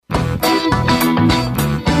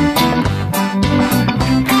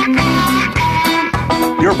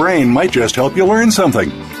brain might just help you learn something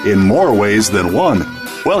in more ways than one.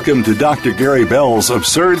 Welcome to Dr. Gary Bell's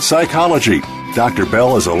Absurd Psychology. Dr.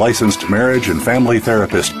 Bell is a licensed marriage and family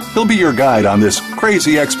therapist. He'll be your guide on this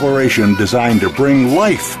crazy exploration designed to bring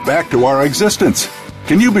life back to our existence.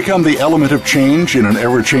 Can you become the element of change in an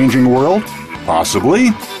ever-changing world? Possibly,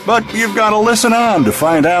 but you've got to listen on to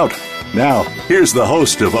find out. Now, here's the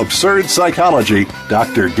host of Absurd Psychology,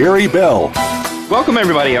 Dr. Gary Bell. Welcome,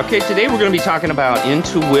 everybody. Okay, today we're going to be talking about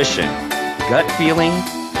intuition, gut feeling,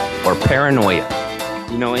 or paranoia.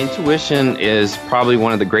 You know, intuition is probably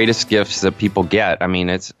one of the greatest gifts that people get. I mean,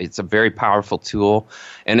 it's a very powerful tool,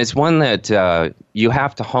 and it's one that you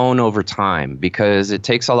have to hone over time because it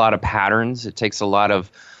takes a lot of patterns. It takes a lot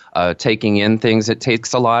of taking in things. It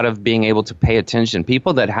takes a lot of being able to pay attention.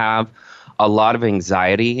 People that have a lot of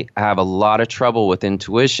anxiety have a lot of trouble with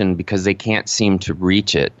intuition because they can't seem to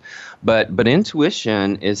reach it. But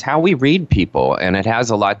intuition is how we read people, and it has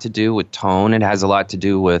a lot to do with tone. It has a lot to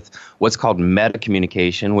do with what's called meta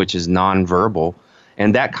communication, which is nonverbal.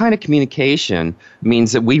 And that kind of communication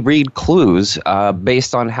means that we read clues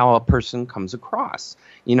based on how a person comes across.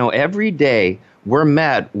 You know, every day we're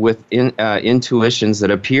met with intuitions that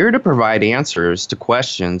appear to provide answers to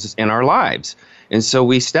questions in our lives. And so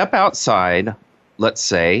we step outside, let's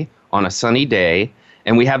say, on a sunny day,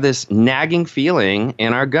 and we have this nagging feeling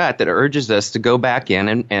in our gut that urges us to go back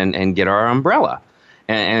in and get our umbrella.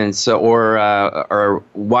 And so, or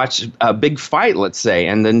watch a big fight, let's say,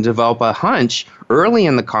 and then develop a hunch early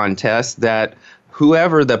in the contest that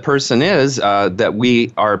whoever the person is that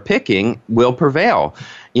we are picking will prevail.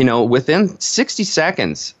 You know, within 60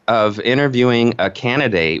 seconds of interviewing a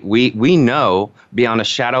candidate, we know beyond a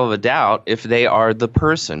shadow of a doubt if they are the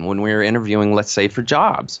person when we're interviewing, let's say, for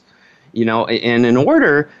jobs. You know, and in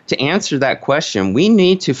order to answer that question, we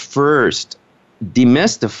need to first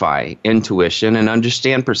demystify intuition and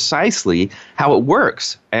understand precisely how it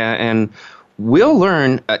works. And we'll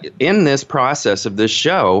learn in this process of this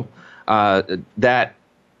show that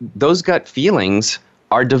those gut feelings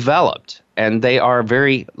are developed and they are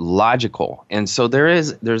very logical. And so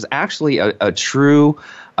there's actually a true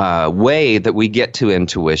way that we get to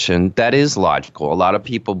intuition that is logical. A lot of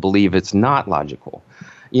people believe it's not logical.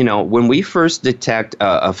 You know, when we first detect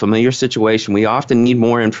a familiar situation, we often need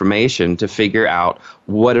more information to figure out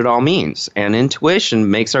what it all means. And intuition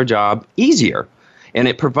makes our job easier. And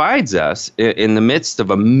it provides us, in the midst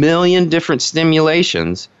of a million different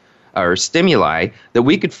stimulations or stimuli, that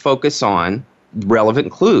we could focus on relevant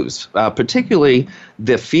clues, particularly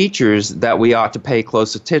the features that we ought to pay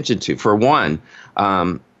close attention to. For one,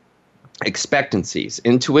 expectancies.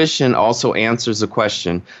 Intuition also answers the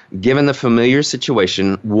question, given the familiar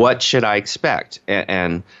situation, what should I expect?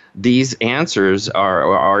 And these answers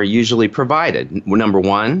are usually provided. Number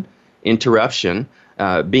one, interruption.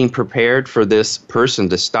 Being prepared for this person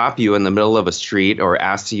to stop you in the middle of a street or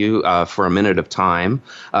ask you for a minute of time.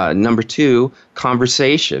 Number two,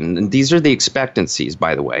 conversation. And these are the expectancies,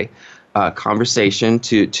 by the way. Conversation,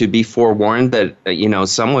 to be forewarned that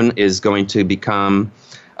someone is going to become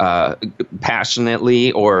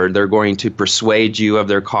passionately, or they're going to persuade you of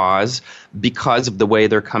their cause because of the way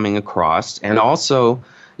they're coming across. And also,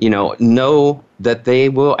 know that they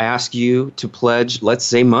will ask you to pledge, let's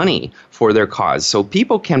say, money for their cause. So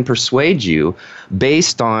people can persuade you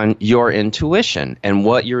based on your intuition and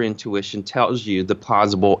what your intuition tells you the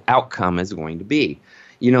plausible outcome is going to be.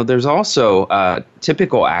 There's also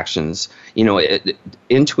typical actions.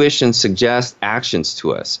 Intuition suggests actions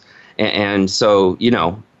to us. And so,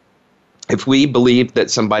 if we believe that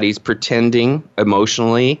somebody's pretending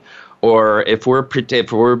emotionally, or if we're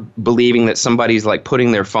believing that somebody's like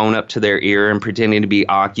putting their phone up to their ear and pretending to be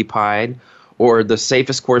occupied, or the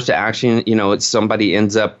safest course of action, it's somebody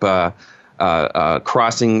ends up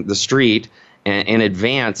crossing the street in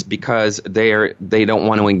advance because they don't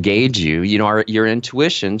want to engage you. Your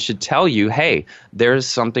intuition should tell you, hey, there's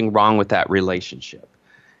something wrong with that relationship.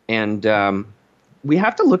 And we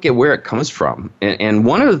have to look at where it comes from. And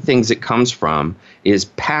one of the things it comes from is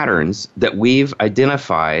patterns that we've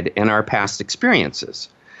identified in our past experiences.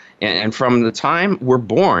 And from the time we're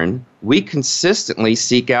born, we consistently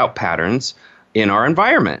seek out patterns in our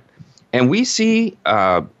environment. And we see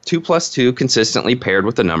 2 plus 2 consistently paired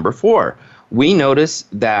with the number 4. We notice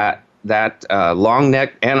that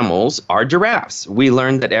long-necked animals are giraffes. We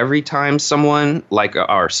learn that every time someone, like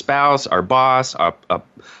our spouse, our boss,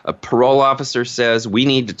 a parole officer says we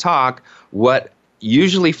need to talk, what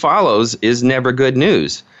usually follows is never good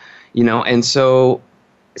news. And so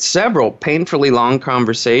several painfully long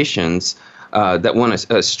conversations that when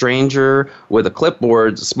a stranger with a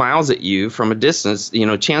clipboard smiles at you from a distance,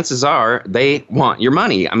 chances are they want your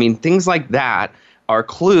money. I mean, things like that are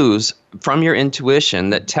clues from your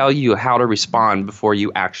intuition that tell you how to respond before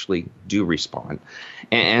you actually do respond.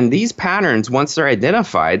 And these patterns, once they're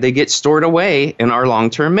identified, they get stored away in our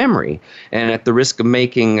long-term memory. And at the risk of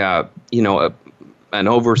making, an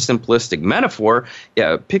oversimplistic metaphor,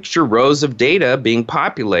 picture rows of data being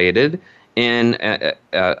populated in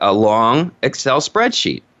a long Excel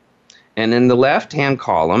spreadsheet. And in the left-hand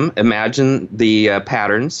column, imagine the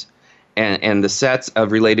patterns and the sets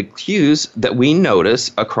of related cues that we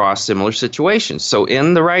notice across similar situations. So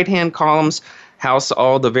in the right-hand columns, house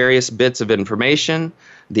all the various bits of information,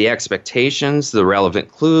 the expectations, the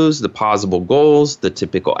relevant clues, the possible goals, the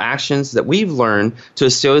typical actions that we've learned to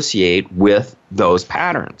associate with those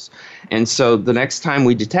patterns. And so the next time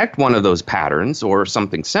we detect one of those patterns or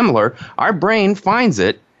something similar, our brain finds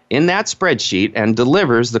it in that spreadsheet and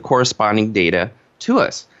delivers the corresponding data to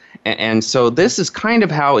us. And so this is kind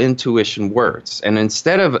of how intuition works. And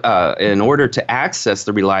instead of, in order to access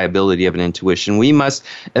the reliability of an intuition, we must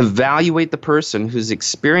evaluate the person who's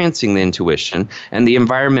experiencing the intuition and the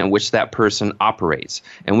environment in which that person operates.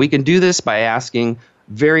 And we can do this by asking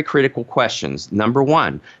very critical questions. Number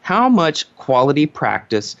one, how much quality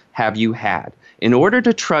practice have you had? In order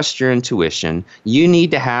to trust your intuition, you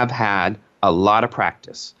need to have had a lot of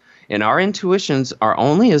practice. And our intuitions are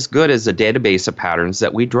only as good as the database of patterns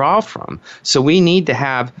that we draw from. So we need to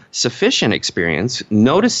have sufficient experience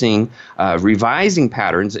noticing, revising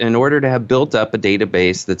patterns in order to have built up a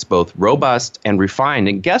database that's both robust and refined.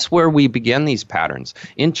 And guess where we begin these patterns?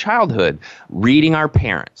 In childhood, reading our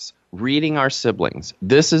parents, reading our siblings.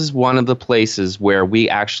 This is one of the places where we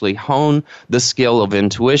actually hone the skill of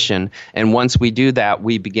intuition. And once we do that,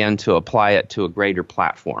 we begin to apply it to a greater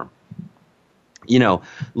platform.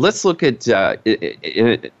 Let's look at,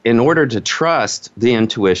 in order to trust the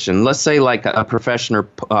intuition, let's say like a professional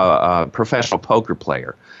poker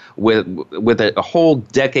player with a whole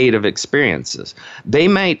decade of experiences. They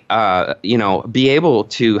might, be able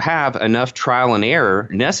to have enough trial and error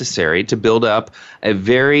necessary to build up a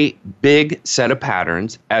very big set of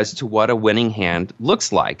patterns as to what a winning hand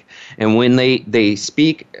looks like. And when they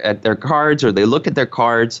speak at their cards or they look at their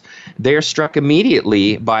cards, they're struck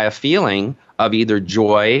immediately by a feeling of either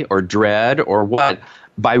joy or dread or what,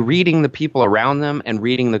 by reading the people around them and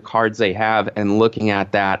reading the cards they have and looking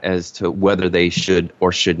at that as to whether they should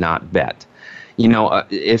or should not bet.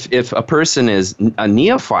 If a person is a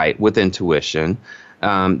neophyte with intuition,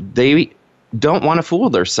 they don't want to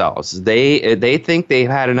fool themselves. They think they've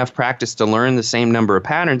had enough practice to learn the same number of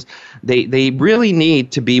patterns. They really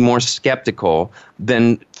need to be more skeptical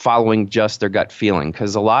than following just their gut feeling,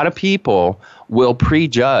 because a lot of people will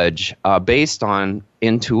prejudge based on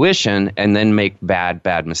intuition and then make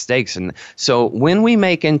bad mistakes. And so when we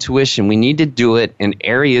make intuition, we need to do it in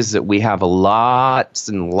areas that we have lots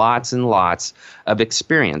and lots and lots of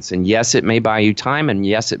experience. And yes, it may buy you time, and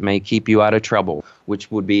yes, it may keep you out of trouble, which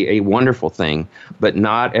would be a wonderful thing. But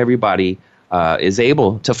not everybody is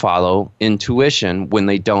able to follow intuition when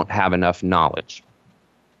they don't have enough knowledge.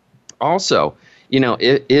 Also,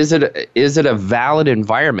 is it a valid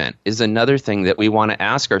environment is another thing that we want to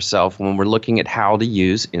ask ourselves when we're looking at how to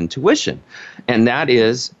use intuition. And that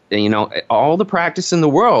is, all the practice in the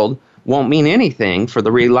world won't mean anything for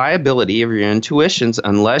the reliability of your intuitions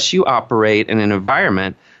unless you operate in an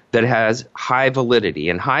environment that has high validity.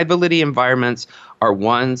 And high validity environments are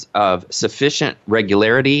ones of sufficient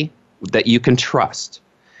regularity that you can trust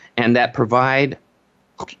and that provide,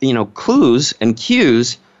 clues and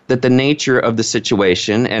cues that the nature of the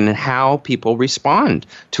situation and how people respond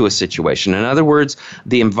to a situation. In other words,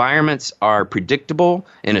 the environments are predictable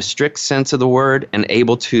in a strict sense of the word and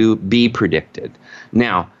able to be predicted.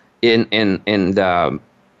 Now,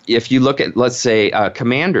 if you look at, let's say,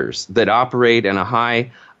 commanders that operate in a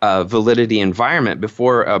high validity environment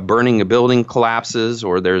before burning a building collapses,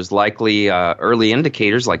 or there's likely early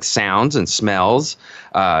indicators like sounds and smells,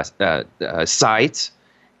 sights.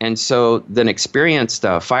 And so an experienced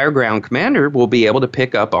fireground commander will be able to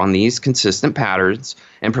pick up on these consistent patterns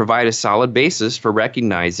and provide a solid basis for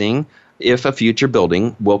recognizing if a future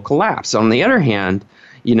building will collapse. On the other hand,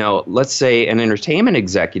 let's say an entertainment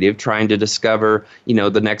executive trying to discover,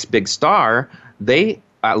 the next big star, they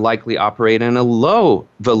likely operate in a low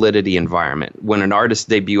validity environment. When an artist's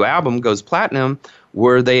debut album goes platinum,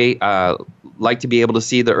 Were they like to be able to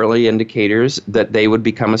see the early indicators that they would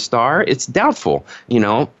become a star? It's doubtful,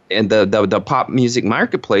 and the pop music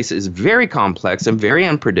marketplace is very complex and very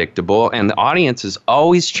unpredictable, and the audience is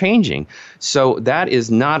always changing. So that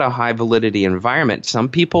is not a high validity environment. Some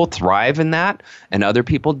people thrive in that and other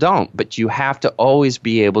people don't, but you have to always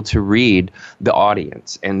be able to read the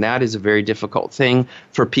audience. And that is a very difficult thing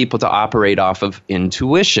for people to operate off of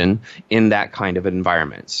intuition in that kind of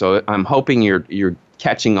environment. So I'm hoping you're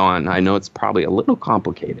catching on. I know it's probably a little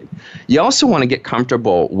complicated. You also want to get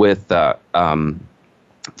comfortable with what's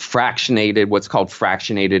called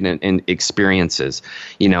fractionated in experiences.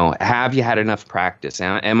 Have you had enough practice?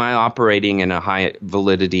 Am I operating in a high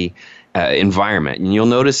validity environment? And you'll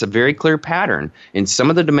notice a very clear pattern. In some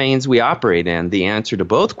of the domains we operate in, the answer to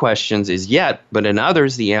both questions is yes, but in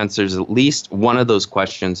others, the answer is at least one of those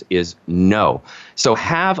questions is no. So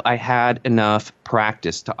have I had enough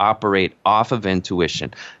practice to operate off of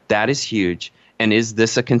intuition? That is huge. And is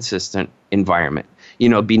this a consistent environment?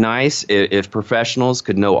 It'd be nice if professionals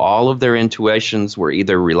could know all of their intuitions were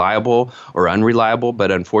either reliable or unreliable,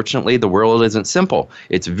 but unfortunately, the world isn't simple.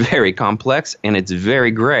 It's very complex and it's very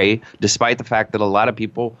gray, despite the fact that a lot of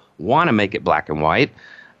people want to make it black and white,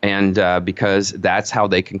 and because that's how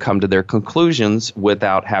they can come to their conclusions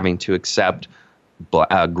without having to accept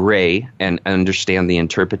gray and understand the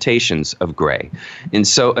interpretations of gray. And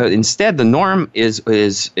so instead, the norm is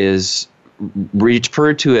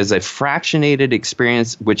referred to as a fractionated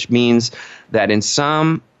experience, which means that in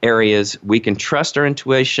some areas we can trust our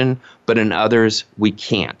intuition, but in others we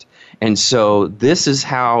can't. And so this is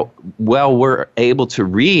how well we're able to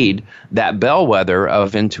read that bellwether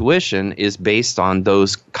of intuition is based on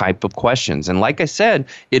those type of questions. And like I said,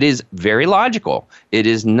 it is very logical. It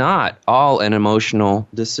is not all an emotional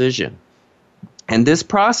decision. And this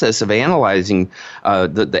process of analyzing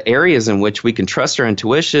the areas in which we can trust our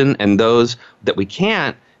intuition and those that we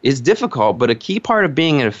can't is difficult, but a key part of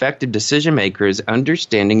being an effective decision maker is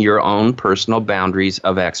understanding your own personal boundaries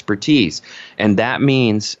of expertise. And that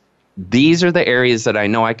means these are the areas that I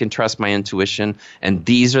know I can trust my intuition, and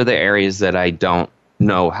these are the areas that I don't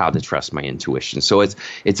know how to trust my intuition. So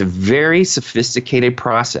it's a very sophisticated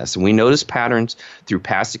process, and we notice patterns through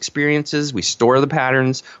past experiences. We store the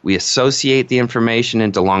patterns, we associate the information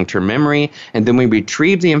into long-term memory, and then we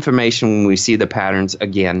retrieve the information when we see the patterns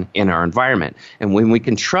again in our environment. And when we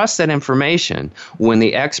can trust that information, when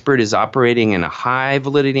the expert is operating in a high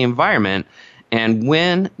validity environment, and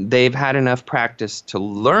when they've had enough practice to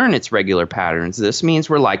learn its regular patterns, this means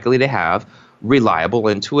we're likely to have reliable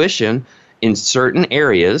intuition in certain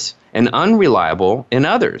areas and unreliable in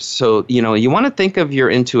others. So, you want to think of your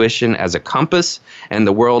intuition as a compass, and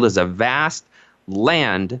the world as a vast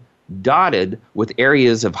land dotted with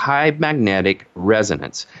areas of high magnetic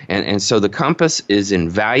resonance. And so the compass is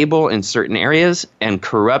invaluable in certain areas and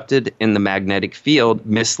corrupted in the magnetic field,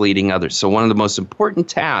 misleading others. So one of the most important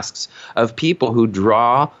tasks of people who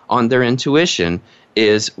draw on their intuition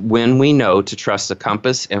is when we know to trust the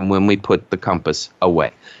compass and when we put the compass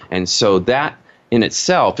away. And so that in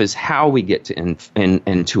itself is how we get to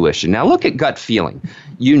intuition. Now look at gut feeling.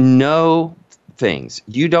 You know things.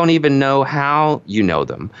 You don't even know how you know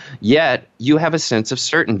them. Yet you have a sense of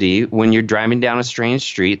certainty when you're driving down a strange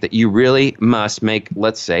street that you really must make,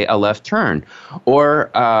 let's say, a left turn. Or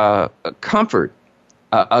comfort,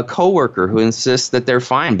 a coworker who insists that they're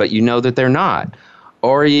fine, but you know that they're not.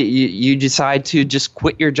 Or you decide to just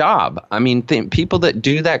quit your job. I mean, people that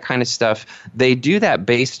do that kind of stuff, they do that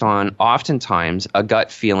based on oftentimes a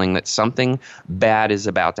gut feeling that something bad is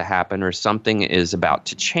about to happen or something is about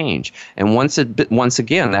to change. And once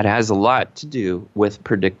again, that has a lot to do with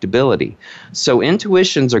predictability. So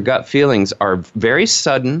intuitions or gut feelings are very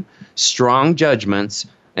sudden, strong judgments,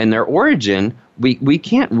 and their origin, we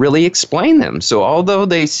can't really explain them. So although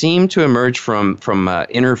they seem to emerge from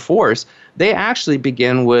inner force, they actually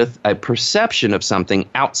begin with a perception of something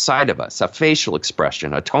outside of us, a facial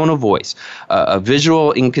expression, a tone of voice, a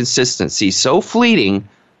visual inconsistency so fleeting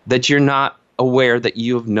that you're not aware that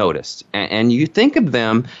you have noticed. And you think of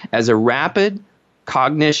them as a rapid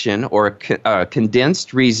cognition or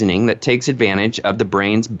condensed reasoning that takes advantage of the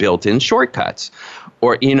brain's built-in shortcuts.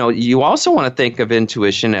 Or, you also want to think of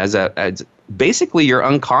intuition as basically your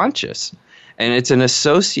unconscious, and it's an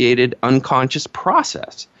associated unconscious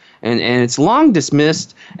process. And it's long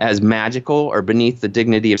dismissed as magical or beneath the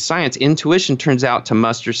dignity of science. Intuition turns out to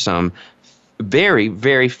muster some very,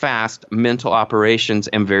 very fast mental operations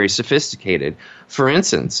and very sophisticated. For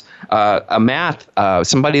instance,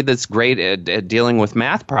 somebody that's great at dealing with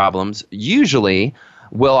math problems usually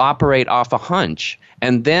will operate off a hunch,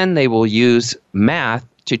 and then they will use math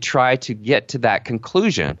to try to get to that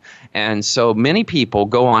conclusion. And so many people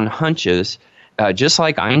go on hunches, just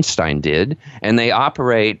like Einstein did, and they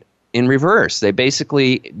operate in reverse. They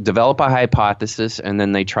basically develop a hypothesis and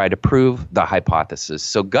then they try to prove the hypothesis.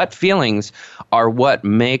 So gut feelings are what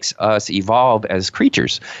makes us evolve as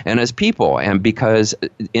creatures and as people. And because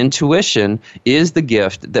intuition is the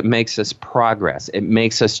gift that makes us progress. It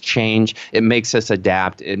makes us change. It makes us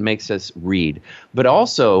adapt. It makes us read. But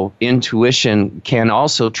also, intuition can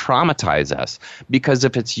also traumatize us, because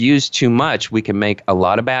if it's used too much, we can make a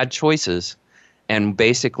lot of bad choices and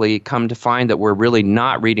basically come to find that we're really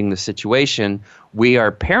not reading the situation. We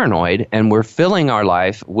are paranoid, and we're filling our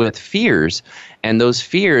life with fears. And those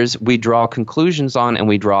fears we draw conclusions on, and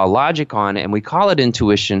we draw logic on, and we call it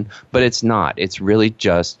intuition, but it's not. It's really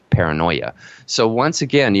just paranoia. So once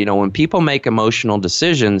again, when people make emotional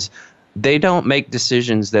decisions, they don't make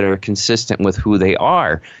decisions that are consistent with who they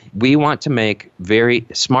are. We want to make very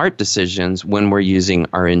smart decisions when we're using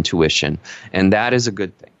our intuition, and that is a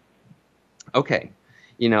good thing. Okay,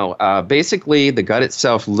 basically the gut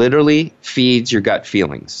itself literally feeds your gut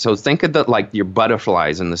feelings. So think of like your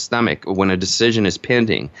butterflies in the stomach when a decision is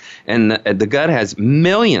pending. And the gut has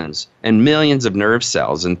millions and millions of nerve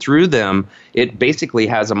cells, and through them, it basically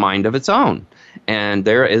has a mind of its own. And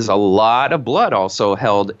there is a lot of blood also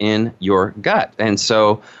held in your gut. And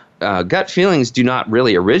so gut feelings do not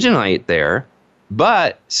really originate there,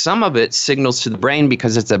 but some of it signals to the brain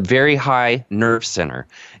because it's a very high nerve center.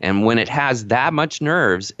 And when it has that much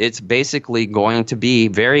nerves, it's basically going to be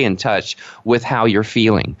very in touch with how you're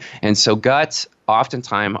feeling. And so guts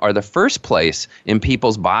oftentimes are the first place in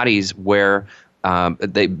people's bodies where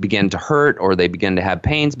they begin to hurt or they begin to have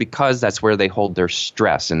pains, because that's where they hold their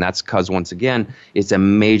stress. And that's because, once again, it's a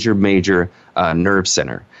major nerve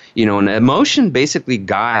center. An emotion basically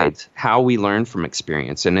guides how we learn from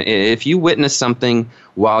experience. And if you witness something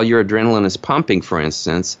while your adrenaline is pumping, for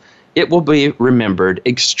instance, it will be remembered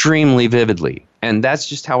extremely vividly. And that's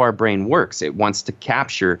just how our brain works. It wants to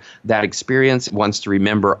capture that experience. It wants to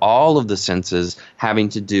remember all of the senses having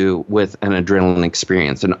to do with an adrenaline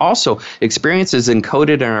experience. And also, experience is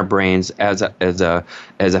encoded in our brains as a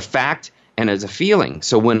fact and as a feeling.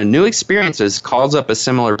 So when a new experience calls up a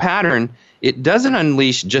similar pattern, it doesn't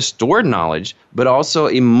unleash just stored knowledge, but also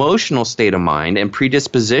emotional state of mind and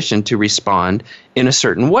predisposition to respond in a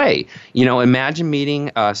certain way. Imagine meeting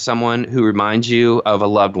someone who reminds you of a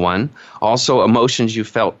loved one, also emotions you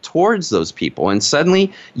felt towards those people, and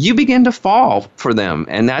suddenly you begin to fall for them,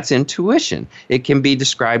 and that's intuition. It can be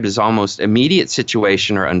described as almost immediate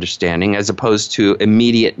situation or understanding as opposed to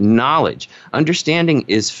immediate knowledge. Understanding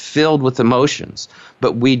is filled with emotions,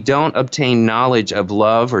 but we don't obtain knowledge of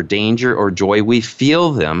love or danger or joy. We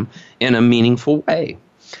feel them in a meaningful way.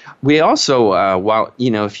 We also,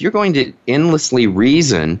 if you're going to endlessly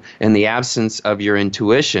reason in the absence of your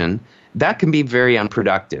intuition, that can be very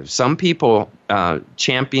unproductive. Some people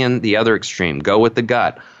champion the other extreme, go with the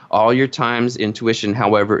gut. All your times, intuition,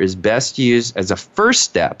 however, is best used as a first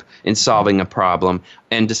step in solving a problem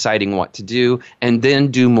and deciding what to do, and then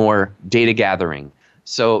do more data gathering.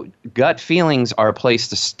 So gut feelings are a place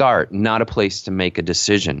to start, not a place to make a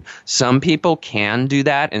decision. Some people can do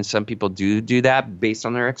that, and some people do that based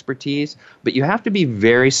on their expertise, but you have to be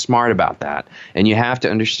very smart about that, and you have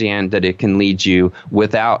to understand that it can lead you,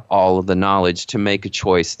 without all of the knowledge, to make a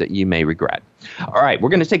choice that you may regret. All right, we're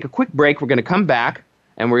going to take a quick break. We're going to come back,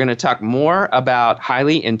 and we're going to talk more about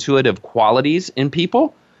highly intuitive qualities in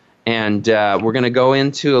people, and we're going to go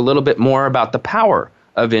into a little bit more about the power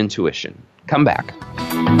of intuition. Come back.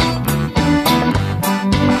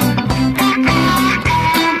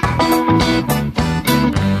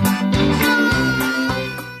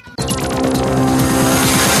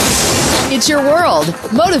 It's your world.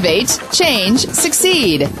 Motivate, change,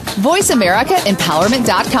 succeed.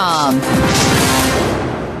 VoiceAmericaEmpowerment.com.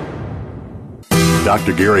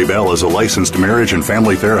 Dr. Gary Bell is a licensed marriage and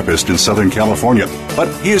family therapist in Southern California, but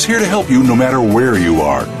he is here to help you no matter where you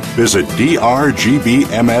are. Visit drgbmft.com.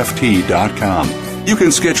 You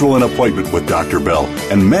can schedule an appointment with Dr. Bell,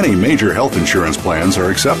 and many major health insurance plans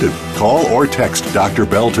are accepted. Call or text Dr.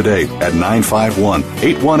 Bell today at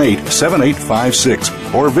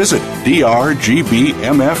 951-818-7856 or visit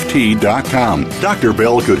drgbmft.com. Dr.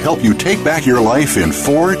 Bell could help you take back your life in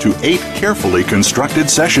 4 to 8 carefully constructed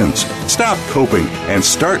sessions. Stop coping and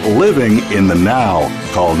start living in the now.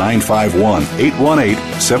 Call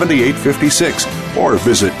 951-818-7856 or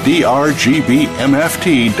visit drgbmft.com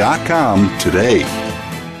today.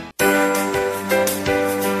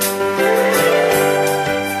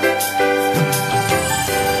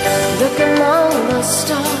 Look among the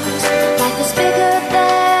stars, life is bigger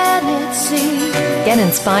than it seems. Get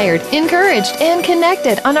inspired, encouraged, and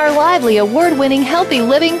connected on our lively, award-winning Healthy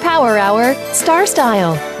Living Power Hour, Star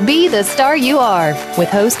Style. Be the star you are, with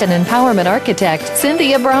host and empowerment architect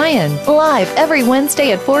Cynthia Bryan. Live every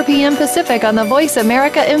Wednesday at 4 p.m. Pacific on the Voice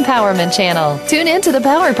America Empowerment Channel. Tune in to the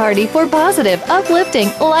Power Party for positive, uplifting,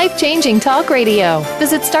 life-changing talk radio.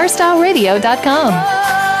 Visit starstyleradio.com.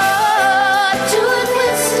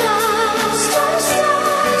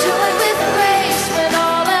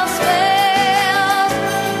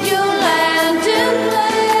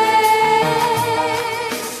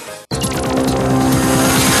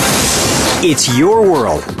 It's your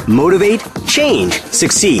world. Motivate, change,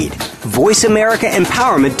 succeed.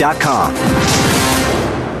 VoiceAmericaEmpowerment.com.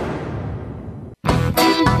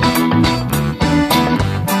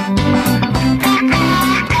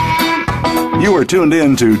 You are tuned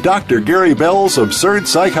in to Dr. Gary Bell's Absurd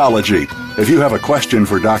Psychology. If you have a question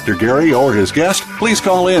for Dr. Gary or his guest, please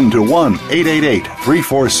call in to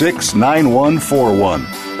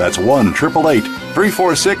 1-888-346-9141. That's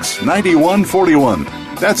 1-888-346-9141.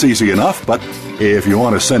 That's easy enough, but if you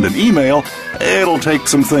want to send an email, it'll take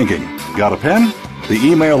some thinking. Got a pen? The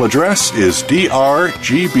email address is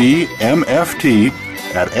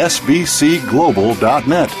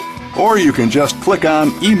drgbmft@sbcglobal.net. Or you can just click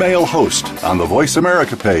on Email Host on the Voice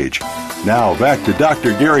America page. Now back to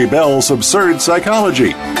Dr. Gary Bell's Absurd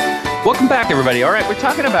Psychology. Welcome back, everybody. All right, we're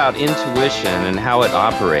talking about intuition and how it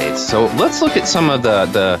operates. So let's look at some of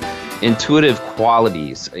the intuitive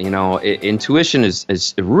qualities. Intuition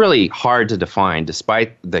is really hard to define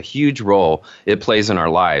despite the huge role it plays in our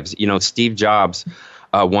lives. Steve Jobs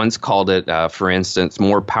once called it, for instance,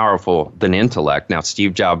 more powerful than intellect. Now,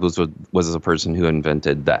 Steve Jobs was the person who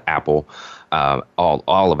invented the Apple, all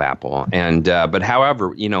of Apple. But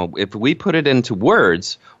however, if we put it into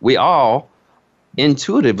words, we all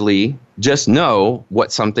intuitively just know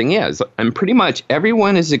what something is. And pretty much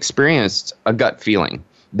everyone has experienced a gut feeling,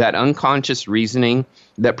 that unconscious reasoning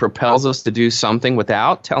that propels us to do something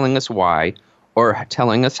without telling us why or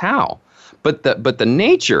telling us how. But the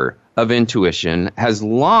nature of intuition has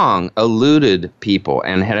long eluded people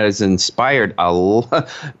and has inspired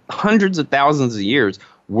hundreds of thousands of years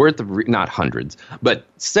worth of, not hundreds, but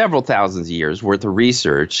several thousands of years worth of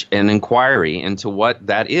research and inquiry into what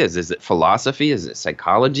that is. Is it philosophy? Is it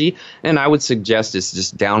psychology? And I would suggest it's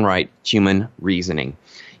just downright human reasoning.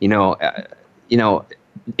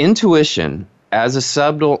 Intuition as a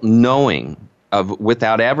subtle knowing of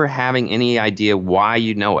without ever having any idea why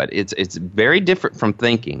you know it. It's very different from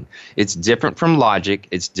thinking. It's different from logic.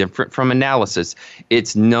 It's different from analysis.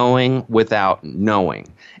 It's knowing without knowing.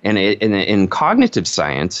 And in cognitive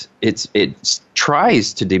science, it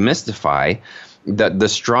tries to demystify the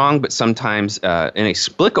strong but sometimes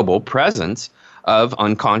inexplicable presence of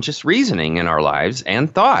unconscious reasoning in our lives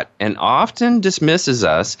and thought, and often dismisses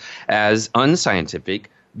us as unscientific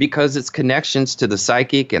because its connections to the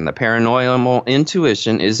psychic and the paranormal.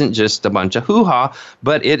 Intuition isn't just a bunch of hoo-ha,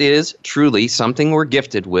 but it is truly something we're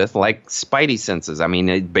gifted with, like spidey senses. I mean,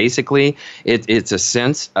 it's a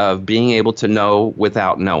sense of being able to know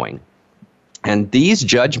without knowing. And these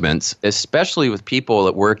judgments, especially with people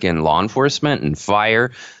that work in law enforcement and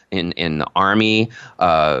fire, in the Army,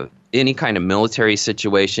 any kind of military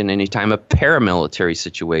situation, any time of paramilitary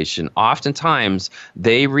situation, oftentimes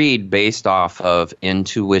they read based off of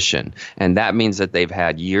intuition. And that means that they've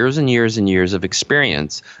had years and years and years of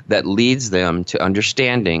experience that leads them to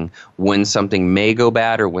understanding when something may go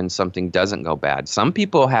bad or when something doesn't go bad. Some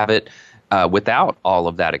people have it without all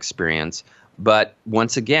of that experience. But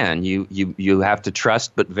once again, you have to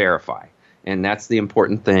trust but verify. And that's the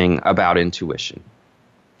important thing about intuition.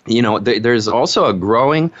 There's also a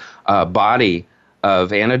growing body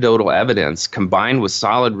of anecdotal evidence combined with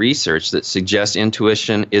solid research that suggests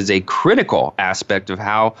intuition is a critical aspect of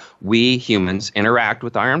how we humans interact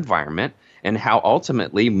with our environment and how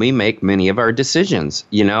ultimately we make many of our decisions.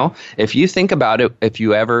 If you think about it, if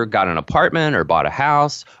you ever got an apartment or bought a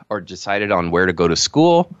house or decided on where to go to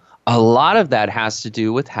school, a lot of that has to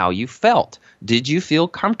do with how you felt. Did you feel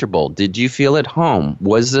comfortable? Did you feel at home?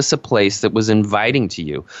 Was this a place that was inviting to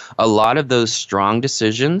you? A lot of those strong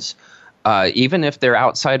decisions, even if they're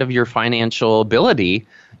outside of your financial ability,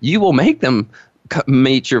 you will make them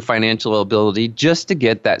meet your financial ability just to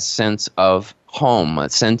get that sense of home,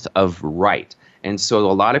 a sense of right. And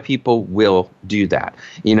so a lot of people will do that.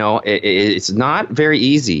 It's not very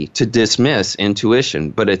easy to dismiss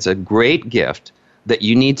intuition, but it's a great gift that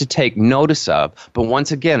you need to take notice of. But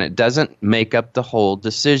once again, it doesn't make up the whole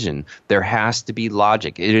decision. There has to be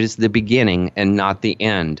logic. It is the beginning and not the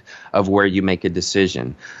end of where you make a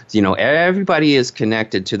decision. You know, everybody is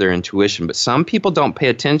connected to their intuition, but some people don't pay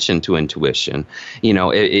attention to intuition. You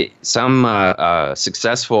know, some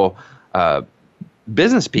successful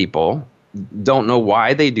business people don't know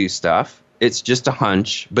why they do stuff. It's just a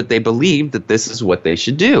hunch, but they believe that this is what they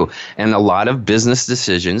should do. And a lot of business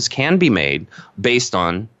decisions can be made based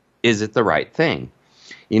on, is it the right thing?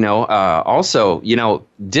 You know, also, you know,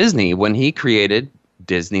 Disney, when he created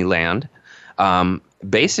Disneyland,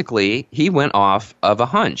 basically he went off of a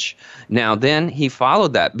hunch. Now, then he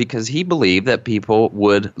followed that because he believed that people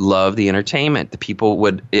would love the entertainment.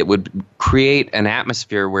 It would create an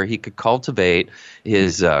atmosphere where he could cultivate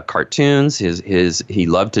his cartoons. He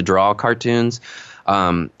loved to draw cartoons.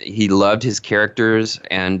 He loved his characters,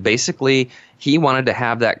 and basically he wanted to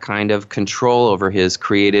have that kind of control over his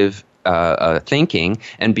creative thinking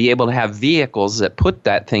and be able to have vehicles that put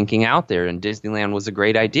that thinking out there. And Disneyland was a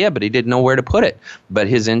great idea, but he didn't know where to put it. But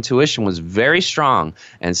his intuition was very strong.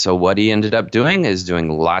 And so what he ended up doing is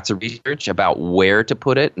doing lots of research about where to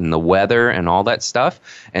put it and the weather and all that stuff.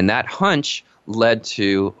 And that hunch led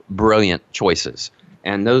to brilliant choices.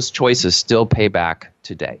 And those choices still pay back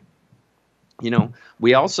today. You know,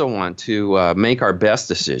 we also want to make our best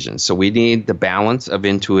decisions. So we need the balance of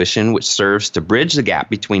intuition, which serves to bridge the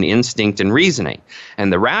gap between instinct and reasoning.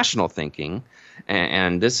 And the rational thinking,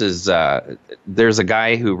 and this is, there's a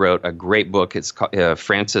guy who wrote a great book. It's called,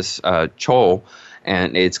 Francis Choll,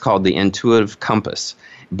 and it's called The Intuitive Compass.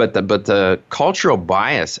 But the cultural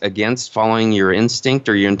bias against following your instinct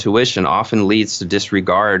or your intuition often leads to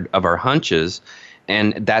disregard of our hunches,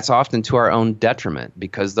 and that's often to our own detriment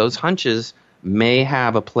because those hunches may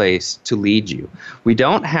have a place to lead you. We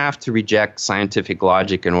don't have to reject scientific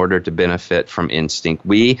logic in order to benefit from instinct.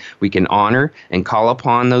 We can honor and call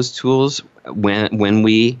upon those tools when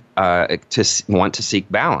we want to seek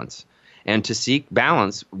balance. And to seek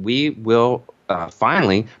balance, we will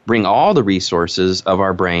finally bring all the resources of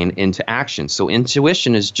our brain into action. So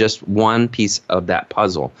intuition is just one piece of that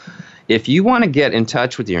puzzle. If you want to get in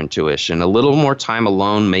touch with your intuition, a little more time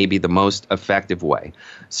alone may be the most effective way.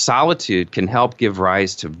 Solitude can help give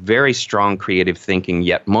rise to very strong creative thinking,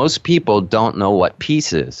 yet most people don't know what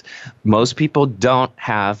peace is. Most people don't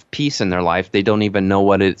have peace in their life. They don't even know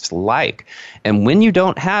what it's like. And when you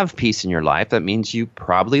don't have peace in your life, that means you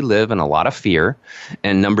probably live in a lot of fear.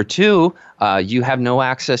 And number two, you have no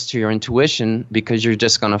access to your intuition because you're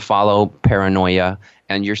just going to follow paranoia,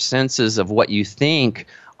 and your senses of what you think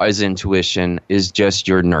as intuition is just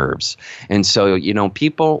your nerves. And so, you know,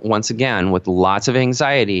 people, once again, with lots of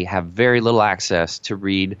anxiety, have very little access to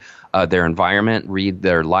read their environment, read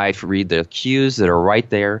their life, read the cues that are right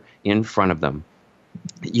there in front of them.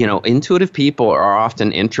 You know, intuitive people are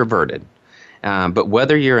often introverted. But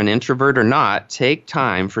whether you're an introvert or not, take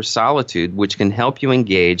time for solitude, which can help you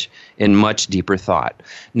engage in much deeper thought.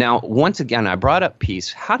 Now, once again, I brought up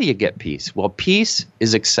peace. How do you get peace? Well, peace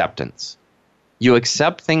is acceptance. You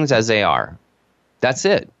accept things as they are. That's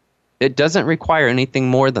it. It doesn't require anything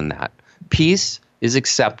more than that. Peace is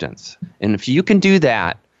acceptance. And if you can do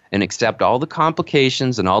that and accept all the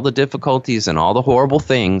complications and all the difficulties and all the horrible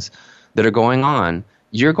things that are going on,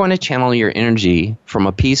 you're going to channel your energy from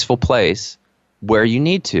a peaceful place where you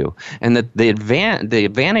need to. And the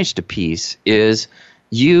advantage to peace is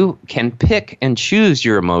you can pick and choose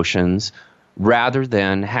your emotions rather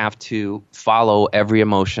than have to follow every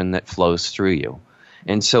emotion that flows through you.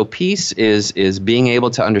 And so peace is being able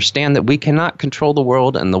to understand that we cannot control the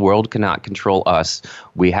world and the world cannot control us.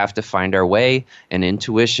 We have to find our way, and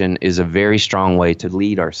intuition is a very strong way to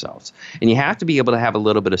lead ourselves. And you have to be able to have a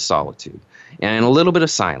little bit of solitude and a little bit of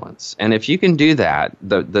silence. And if you can do that,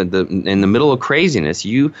 in the middle of craziness,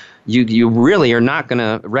 you really are not going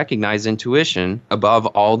to recognize intuition above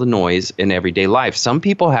all the noise in everyday life. Some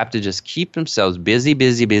people have to just keep themselves busy,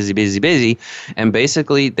 and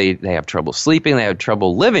basically they have trouble sleeping, they have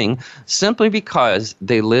trouble living simply because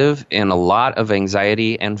they live in a lot of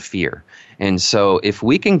anxiety and fear. And so if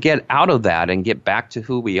we can get out of that and get back to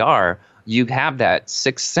who we are, you have that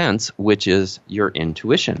sixth sense, which is your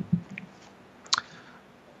intuition.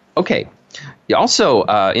 Okay. Also,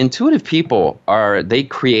 intuitive people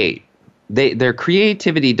create. Their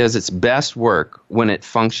creativity does its best work when it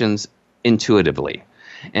functions intuitively.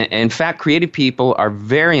 And in fact, creative people are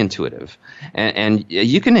very intuitive. And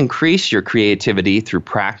you can increase your creativity through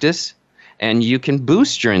practice, and you can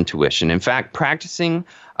boost your intuition. In fact, practicing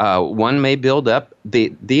one may build up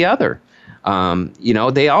the other.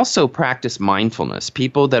 They also practice mindfulness.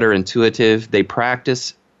 People that are intuitive, they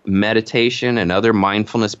practice meditation and other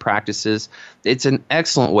mindfulness practices, it's an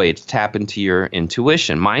excellent way to tap into your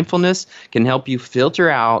intuition. Mindfulness can help you filter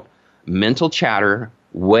out mental chatter,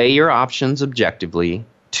 weigh your options objectively,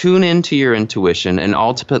 tune into your intuition, and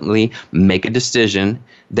ultimately make a decision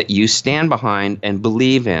that you stand behind and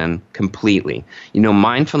believe in completely.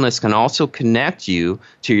 Mindfulness can also connect you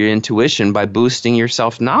to your intuition by boosting your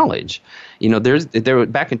self-knowledge.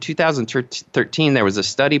 Back in 2013, there was a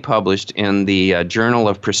study published in the Journal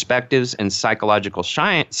of Perspectives and Psychological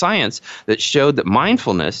Science that showed that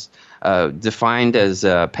mindfulness, defined as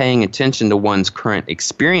paying attention to one's current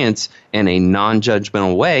experience in a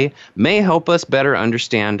non-judgmental way, may help us better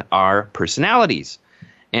understand our personalities.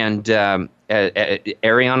 And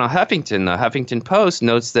Arianna Huffington, the Huffington Post,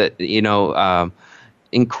 notes that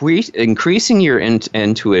increasing your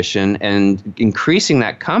intuition and increasing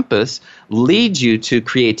that compass leads you to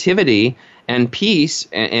creativity and peace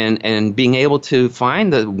and being able to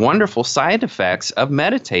find the wonderful side effects of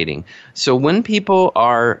meditating. So when people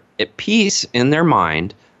are at peace in their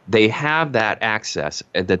mind, they have that access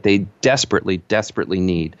that they desperately, desperately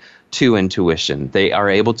need to intuition. They are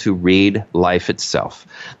able to read life itself.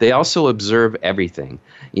 They also observe everything.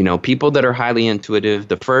 People that are highly intuitive,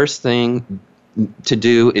 the first thing to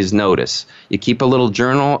do is notice. You keep a little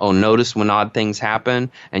journal or notice when odd things happen,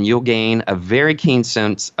 and you'll gain a very keen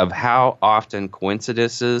sense of how often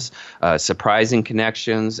coincidences, surprising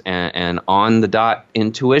connections, and on-the-dot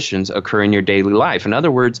intuitions occur in your daily life. In other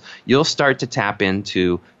words, you'll start to tap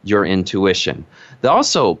into your intuition.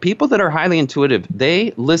 Also, people that are highly intuitive,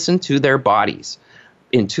 they listen to their bodies.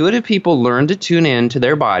 Intuitive people learn to tune in to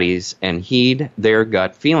their bodies and heed their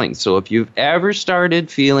gut feelings. So if you've ever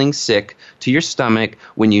started feeling sick to your stomach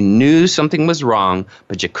when you knew something was wrong,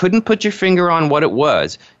 but you couldn't put your finger on what it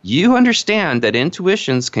was, you understand that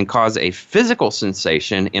intuitions can cause a physical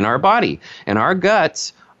sensation in our body. And our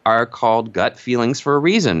guts are called gut feelings for a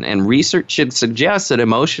reason. And research should suggest that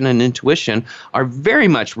emotion and intuition are very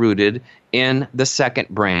much rooted in the second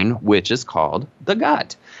brain, which is called the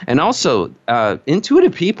gut. And also,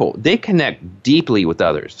 intuitive people, they connect deeply with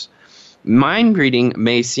others. Mind reading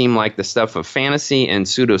may seem like the stuff of fantasy and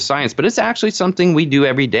pseudoscience, but it's actually something we do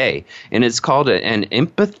every day. And it's called an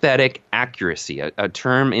empathetic accuracy, a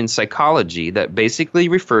term in psychology that basically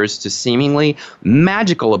refers to seemingly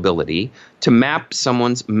magical ability to map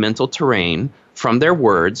someone's mental terrain from their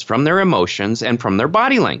words, from their emotions, and from their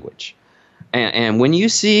body language. And when you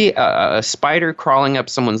see a spider crawling up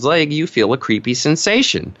someone's leg, you feel a creepy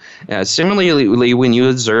sensation. Similarly, when you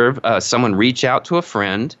observe someone reach out to a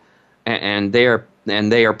friend and they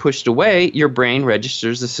are pushed away, your brain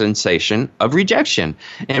registers the sensation of rejection.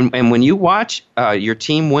 And when you watch your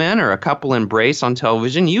team win or a couple embrace on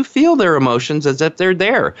television, you feel their emotions as if they're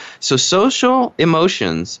there. So social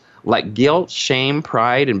emotions like guilt, shame,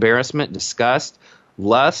 pride, embarrassment, disgust,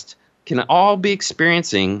 lust, can all be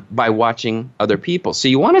experiencing by watching other people. So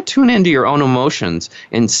you want to tune into your own emotions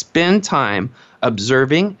and spend time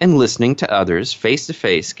observing and listening to others face to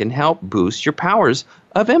face can help boost your powers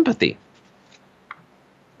of empathy.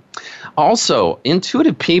 Also,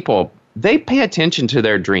 intuitive people, they pay attention to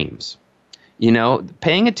their dreams.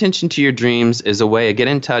 Paying attention to your dreams is a way to get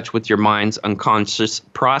in touch with your mind's unconscious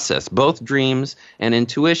process. Both dreams and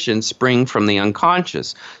intuition spring from the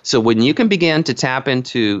unconscious. So when you can begin to tap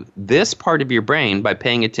into this part of your brain by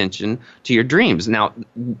paying attention to your dreams. Now,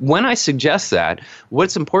 when I suggest that,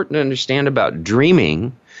 what's important to understand about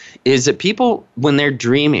dreaming is that people, when they're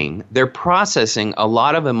dreaming, they're processing a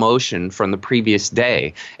lot of emotion from the previous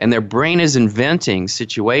day, and their brain is inventing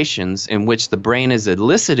situations in which the brain is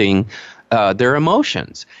eliciting their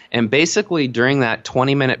emotions. And basically, during that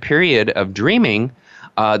 20-minute period of dreaming,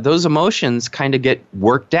 those emotions kind of get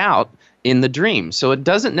worked out in the dream. So it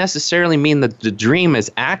doesn't necessarily mean that the dream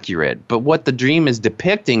is accurate, but what the dream is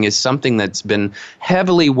depicting is something that's been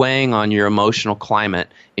heavily weighing on your emotional climate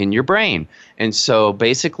in your brain. And so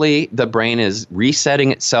basically the brain is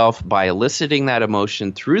resetting itself by eliciting that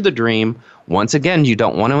emotion through the dream. Once again, you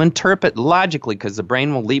don't want to interpret logically because the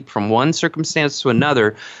brain will leap from one circumstance to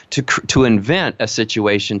another to invent a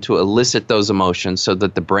situation to elicit those emotions so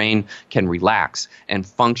that the brain can relax and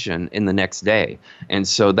function in the next day. And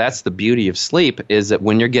so that's the beauty of sleep, is that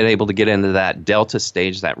when you're able to get into that delta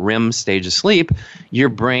stage, that REM stage of sleep, your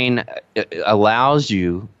brain allows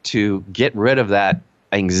you to get rid of that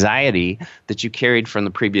anxiety that you carried from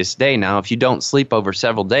the previous day. Now, if you don't sleep over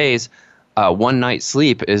several days, one night's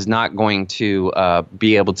sleep is not going to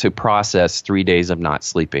be able to process 3 days of not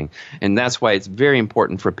sleeping. And that's why it's very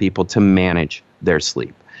important for people to manage their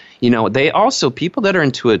sleep. People that are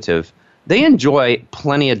intuitive, they enjoy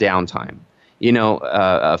plenty of downtime.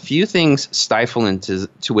 A few things stifle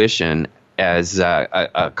intuition as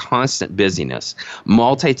a constant busyness,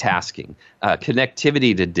 multitasking,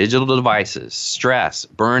 connectivity to digital devices, stress,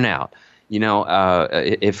 burnout.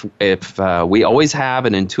 If we always have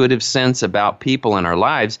an intuitive sense about people in our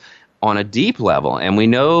lives on a deep level, and we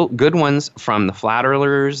know good ones from the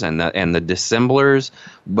flatterers and the dissemblers,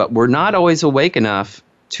 but we're not always awake enough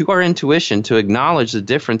to our intuition to acknowledge the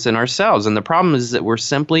difference in ourselves. And the problem is that we're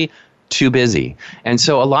simply too busy. And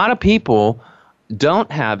so a lot of people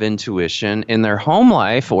don't have intuition in their home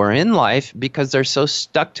life or in life because they're so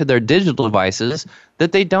stuck to their digital devices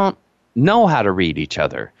that they don't know how to read each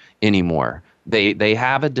other anymore. They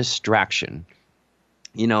have a distraction.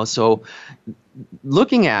 So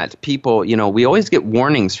looking at people, we always get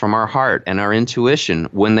warnings from our heart and our intuition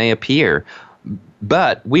when they appear.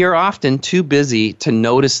 But we are often too busy to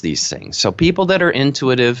notice these things. So people that are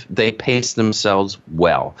intuitive, they pace themselves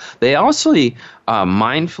well. They also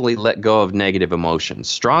mindfully let go of negative emotions.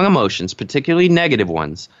 Strong emotions, particularly negative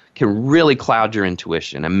ones, can really cloud your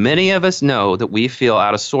intuition. And many of us know that we feel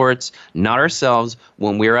out of sorts, not ourselves,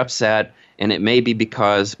 when we're upset. And it may be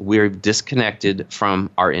because we're disconnected from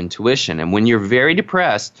our intuition. And when you're very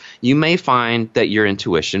depressed, you may find that your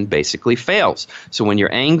intuition basically fails. So when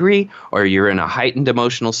you're angry or you're in a heightened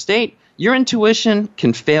emotional state, your intuition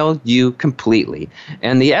can fail you completely.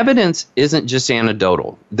 And the evidence isn't just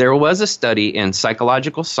anecdotal. There was a study in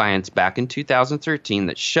Psychological Science back in 2013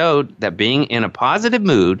 that showed that being in a positive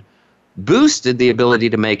mood boosted the ability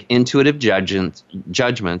to make intuitive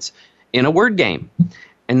judgments in a word game.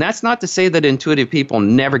 And that's not to say that intuitive people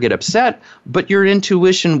never get upset, but your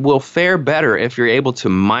intuition will fare better if you're able to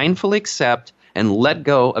mindfully accept and let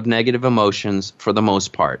go of negative emotions for the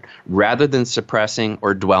most part, rather than suppressing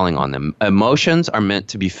or dwelling on them. Emotions are meant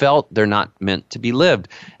to be felt. They're not meant to be lived.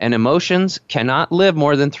 And emotions cannot live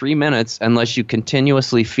more than 3 minutes unless you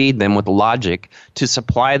continuously feed them with logic to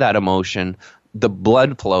supply that emotion the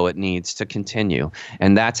blood flow it needs to continue.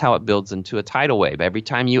 And that's how it builds into a tidal wave. Every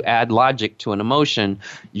time you add logic to an emotion,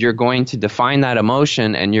 you're going to define that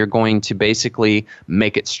emotion and you're going to basically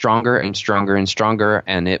make it stronger and stronger and stronger,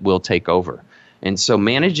 and it will take over. And so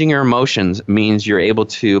managing your emotions means you're able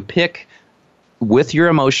to pick with your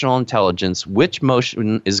emotional intelligence which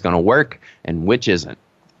emotion is going to work and which isn't.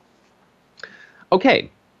 Okay,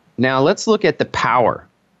 now let's look at the power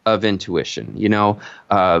of intuition.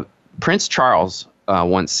 Prince Charles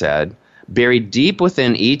once said, "Buried deep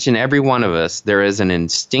within each and every one of us, there is an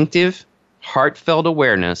instinctive, heartfelt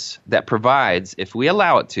awareness that provides, if we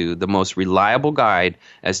allow it to, the most reliable guide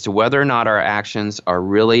as to whether or not our actions are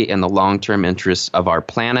really in the long-term interests of our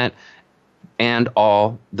planet and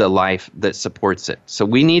all the life that supports it." So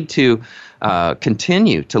we need to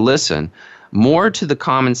continue to listen more to the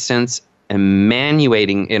common sense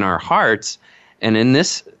emanating in our hearts. And in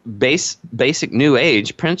this basic new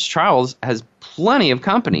age, Prince Charles has plenty of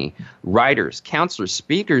company. Writers, counselors,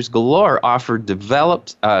 speakers galore offer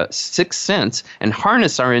developed sixth sense and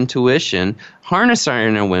harness our intuition, harness our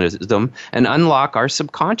inner wisdom, and unlock our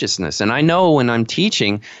subconsciousness. And I know when I'm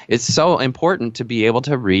teaching, it's so important to be able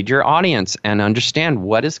to read your audience and understand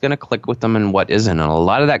what is going to click with them and what isn't. And a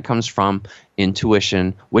lot of that comes from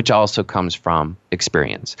intuition, which also comes from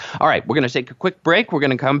experience. All right, we're going to take a quick break. We're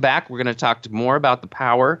going to come back. We're going to talk more about the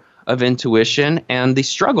power of intuition and the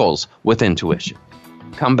struggles with intuition.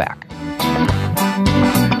 Come back.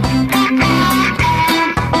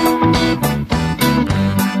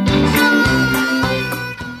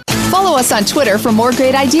 Follow us on Twitter for more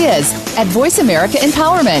great ideas at Voice America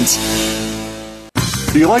Empowerment.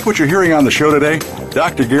 Do you like what you're hearing on the show today?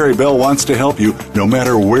 Dr. Gary Bell wants to help you no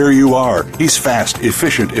matter where you are. He's fast,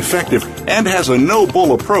 efficient, effective, and has a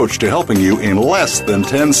no-bull approach to helping you in less than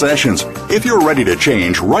 10 sessions. If you're ready to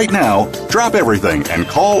change right now, drop everything and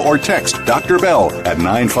call or text Dr. Bell at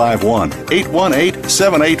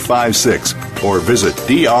 951-818-7856 or visit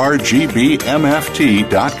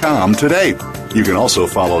drgbmft.com today. You can also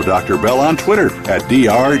follow Dr. Bell on Twitter at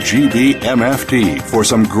drgbmft for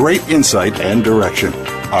some great insight and direction.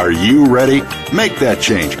 Are you ready? Make that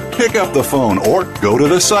change. Pick up the phone or go to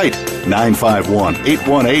the site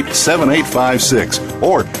 951-818-7856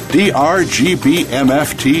 or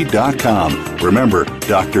drgbmft.com. Remember,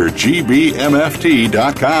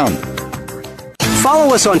 drgbmft.com.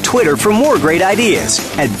 Follow us on Twitter for more great ideas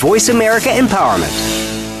at Voice America Empowerment.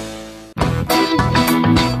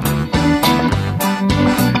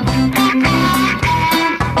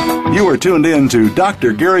 You are tuned in to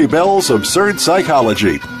Dr. Gary Bell's Absurd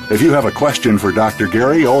Psychology. If you have a question for Dr.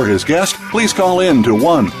 Gary or his guest, please call in to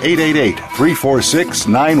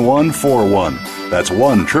 1-888-346-9141. That's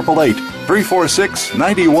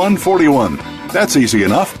 1-888-346-9141. That's easy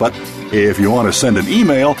enough, but if you want to send an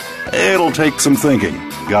email, it'll take some thinking.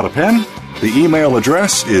 Got a pen? The email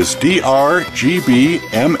address is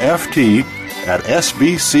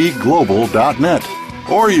drgbmft@sbcglobal.net.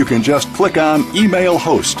 Or you can just click on Email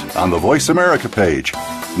Host on the Voice America page.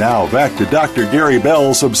 Now back to Dr. Gary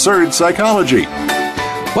Bell's Absurd Psychology.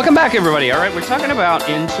 Welcome back, everybody. All right, we're talking about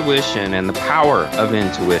intuition and the power of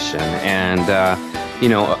intuition. And,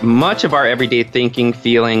 much of our everyday thinking,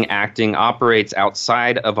 feeling, acting operates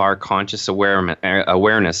outside of our conscious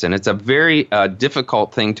awareness. And it's a very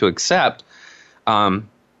difficult thing to accept.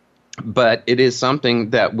 But it is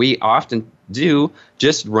something that we often do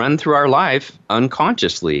just run through our life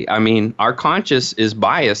unconsciously. I mean, our conscious is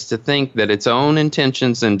biased to think that its own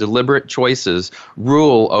intentions and deliberate choices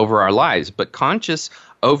rule over our lives, but conscious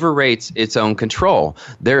overrates its own control.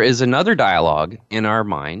 There is another dialogue in our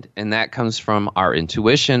mind, and that comes from our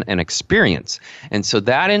intuition and experience. And so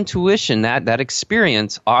that intuition, that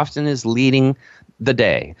experience often is leading the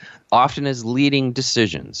day, often is leading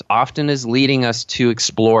decisions, often is leading us to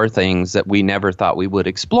explore things that we never thought we would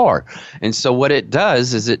explore. And so what it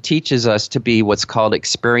does is it teaches us to be what's called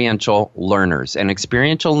experiential learners. And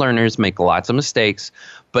experiential learners make lots of mistakes,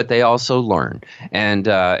 but they also learn. And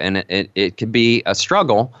it can be a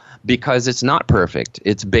struggle because it's not perfect.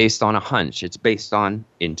 It's based on a hunch. It's based on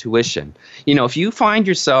intuition. You know, if you find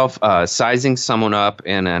yourself sizing someone up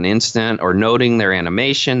in an instant or noting their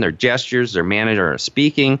animation, their gestures, their manner of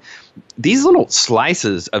speaking, these little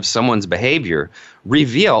slices of someone's behavior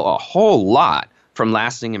reveal a whole lot from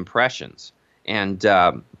lasting impressions. And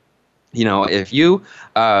if you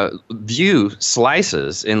view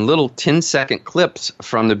slices in little 10-second clips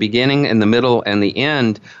from the beginning and the middle and the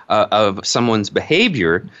end of someone's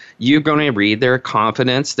behavior, you're going to read their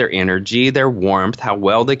confidence, their energy, their warmth, how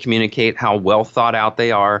well they communicate, how well thought out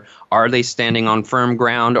they are. Are they standing on firm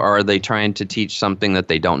ground, or are they trying to teach something that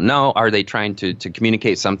they don't know? Are they trying to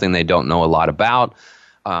communicate something they don't know a lot about?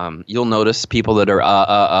 You'll notice people that are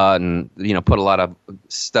and put a lot of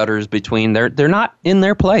stutters between. They're not in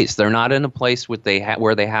their place. They're not in a place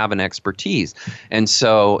where they have an expertise. And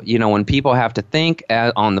so when people have to think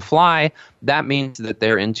on the fly, that means that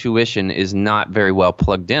their intuition is not very well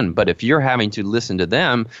plugged in. But if you're having to listen to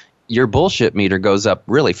them, your bullshit meter goes up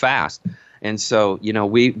really fast. And so,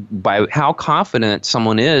 by how confident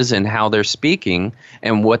someone is in how they're speaking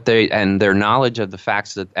and their knowledge of the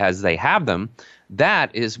facts that as they have them, that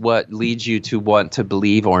is what leads you to want to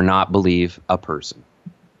believe or not believe a person.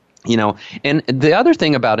 And the other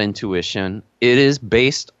thing about intuition, it is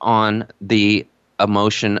based on the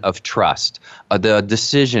emotion of trust, the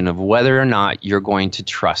decision of whether or not you're going to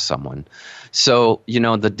trust someone. So,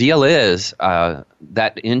 the deal is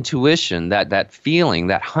that intuition, that feeling,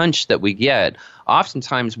 that hunch that we get,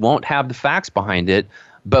 oftentimes won't have the facts behind it,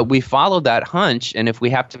 but we follow that hunch, and if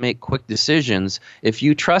we have to make quick decisions, if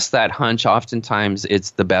you trust that hunch, oftentimes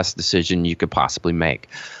it's the best decision you could possibly make.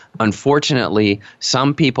 Unfortunately,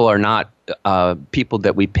 some people are not people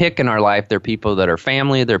that we pick in our life. They're people that are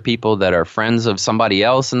family. They're people that are friends of somebody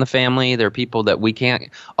else in the family. They're people that we can't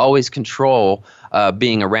always control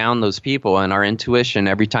being around those people. And our intuition,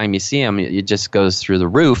 every time you see them, it just goes through the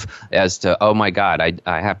roof as to, oh my God,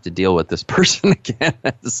 I have to deal with this person again.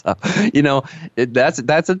 So,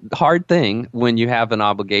 that's a hard thing when you have an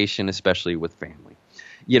obligation, especially with family.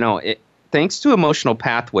 Thanks to emotional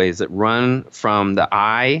pathways that run from the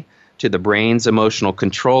eye to the brain's emotional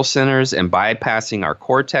control centers and bypassing our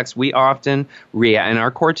cortex, we often react, and our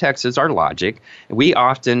cortex is our logic, we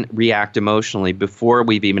often react emotionally before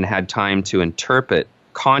we've even had time to interpret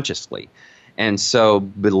consciously. And so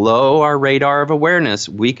below our radar of awareness,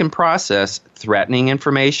 we can process threatening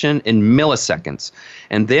information in milliseconds.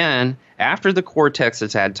 And then after the cortex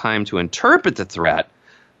has had time to interpret the threat,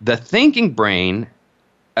 the thinking brain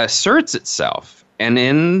asserts itself,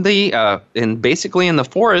 and basically in the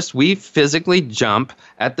forest, we physically jump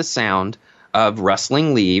at the sound of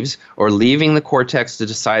rustling leaves, or leaving the cortex to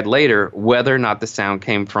decide later whether or not the sound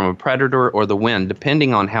came from a predator or the wind,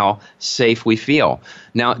 depending on how safe we feel.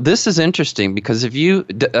 Now, this is interesting because if you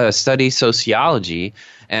study sociology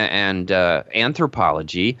and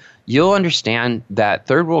anthropology, you'll understand that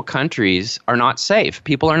third world countries are not safe.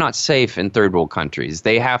 People are not safe in third world countries.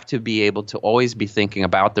 They have to be able to always be thinking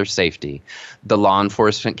about their safety. The law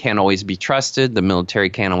enforcement can't always be trusted. The military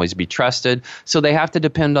can't always be trusted. So they have to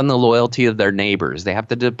depend on the loyalty of their neighbors. They have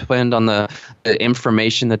to depend on the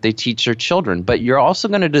information that they teach their children. But you're also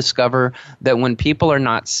going to discover that when people are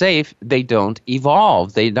not safe, they don't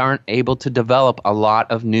evolve. They aren't able to develop a lot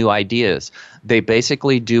of new ideas. They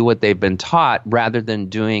basically do what they've been taught rather than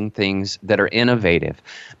doing things that are innovative.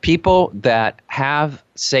 People that have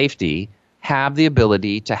safety have the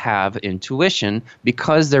ability to have intuition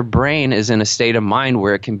because their brain is in a state of mind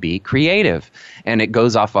where it can be creative. And it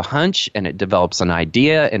goes off a hunch, and it develops an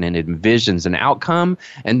idea, and it envisions an outcome,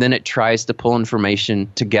 and then it tries to pull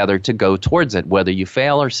information together to go towards it. Whether you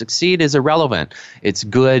fail or succeed is irrelevant. It's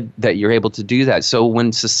good that you're able to do that. So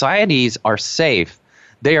when societies are safe,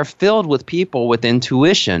 they are filled with people with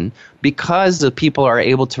intuition because the people are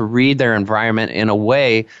able to read their environment in a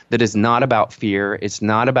way that is not about fear, it's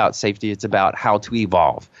not about safety, it's about how to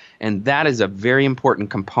evolve. And that is a very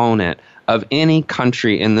important component of any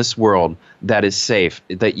country in this world that is safe.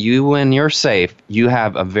 That when you're safe, you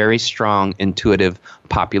have a very strong intuitive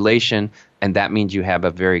population, and that means you have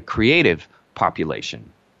a very creative population.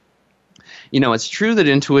 You know, it's true that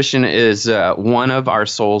intuition is one of our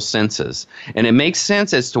soul's senses, and it makes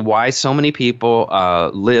sense as to why so many people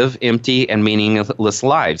live empty and meaningless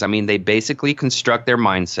lives. I mean, they basically construct their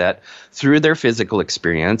mindset through their physical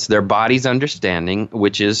experience, their body's understanding,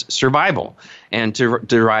 which is survival. And to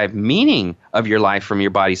derive meaning of your life from your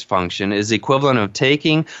body's function is the equivalent of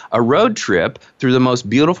taking a road trip through the most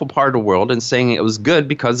beautiful part of the world and saying it was good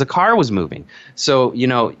because the car was moving. So, you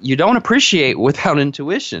know, you don't appreciate without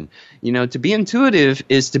intuition. You know, to be intuitive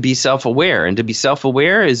is to be self-aware, and to be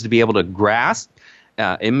self-aware is to be able to grasp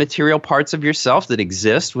immaterial parts of yourself that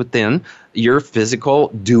exist within your physical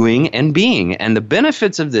doing and being. And the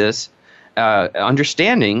benefits of this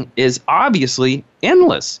understanding is obviously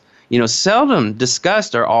endless. You know, seldom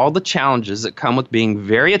discussed are all the challenges that come with being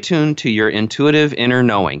very attuned to your intuitive inner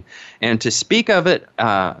knowing. And to speak of it,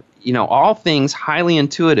 you know, all things highly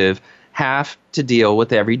intuitive have to deal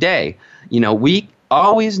with every day. You know, we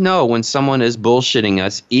always know when someone is bullshitting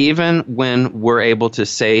us, even when we're able to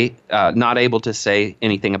say, not able to say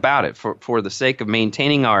anything about it. For the sake of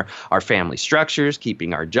maintaining our family structures,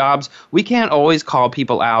 keeping our jobs, we can't always call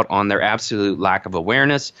people out on their absolute lack of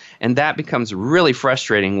awareness, and that becomes really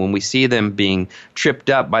frustrating when we see them being tripped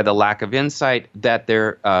up by the lack of insight that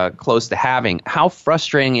they're close to having. How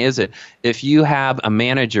frustrating is it if you have a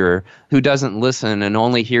manager who doesn't listen and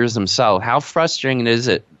only hears themselves? How frustrating is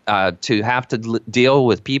it to have to deal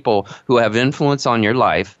with people who have influence on your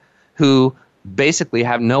life, who basically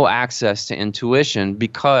have no access to intuition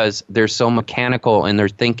because they're so mechanical in their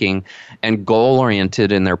thinking and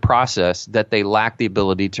goal-oriented in their process that they lack the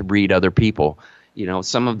ability to read other people. You know,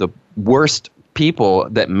 some of the worst people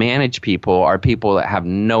that manage people are people that have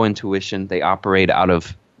no intuition. They operate out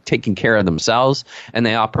of taking care of themselves, and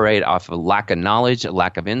they operate off a lack of knowledge, a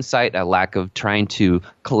lack of insight, a lack of trying to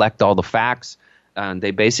collect all the facts.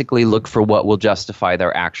 They basically look for what will justify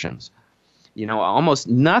their actions. You know, almost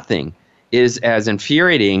nothing is as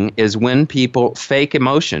infuriating as when people fake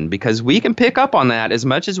emotion, because we can pick up on that as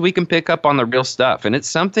much as we can pick up on the real stuff. And it's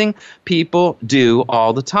something people do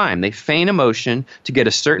all the time. They feign emotion to get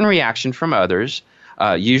a certain reaction from others,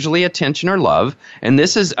 usually attention or love. And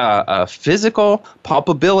this is a physical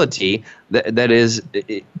palpability that is,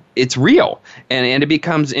 it's real. And it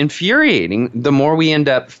becomes infuriating the more we end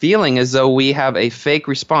up feeling as though we have a fake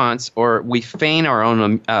response or we feign our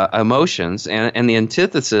own emotions. And the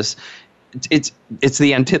antithesis, it's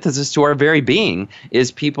the antithesis to our very being,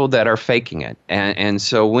 is people that are faking it. And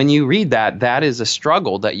so when you read that, that is a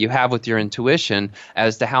struggle that you have with your intuition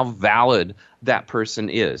as to how valid that person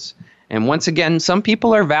is. And once again, some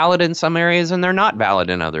people are valid in some areas and they're not valid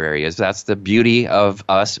in other areas. That's the beauty of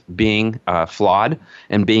us being flawed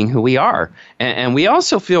and being who we are. And we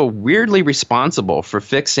also feel weirdly responsible for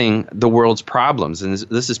fixing the world's problems. And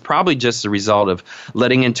this is probably just the result of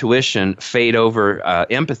letting intuition fade over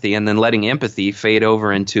empathy, and then letting empathy fade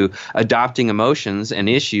over into adopting emotions and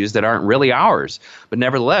issues that aren't really ours. But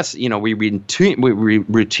nevertheless, you know, we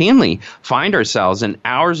routinely find ourselves in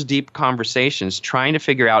hours-deep conversations trying to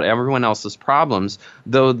figure out everyone else's problems,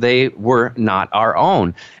 though they were not our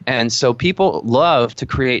own. And so people love to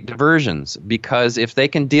create diversions, because if they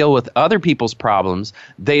can deal with other people's problems,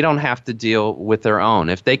 they don't have to deal with their own.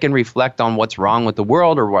 If they can reflect on what's wrong with the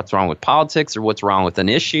world, or what's wrong with politics, or what's wrong with an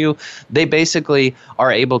issue, they basically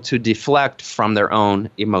are able to deflect from their own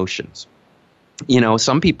emotions. You know,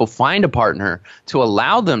 some people find a partner to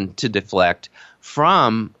allow them to deflect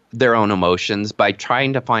from their own emotions by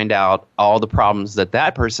trying to find out all the problems that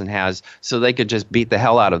that person has so they could just beat the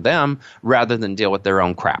hell out of them rather than deal with their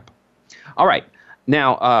own crap. All right.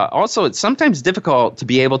 Now, also, it's sometimes difficult to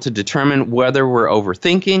be able to determine whether we're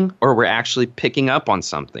overthinking or we're actually picking up on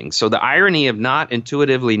something. So the irony of not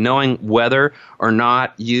intuitively knowing whether or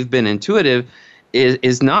not you've been intuitive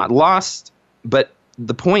is not lost, but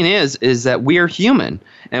the point is that we are human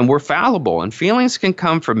and we're fallible, and feelings can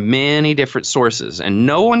come from many different sources, and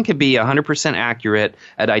no one can be 100% accurate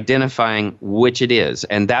at identifying which it is.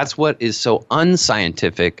 And that's what is so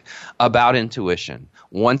unscientific about intuition.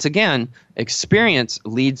 Once again, experience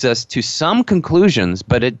leads us to some conclusions,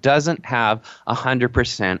 but it doesn't have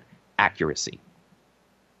 100% accuracy.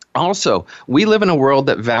 Also, we live in a world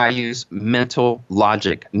that values mental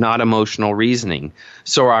logic, not emotional reasoning.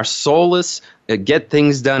 So our soulless, get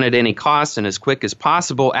things done at any cost and as quick as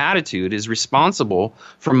possible attitude is responsible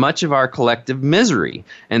for much of our collective misery.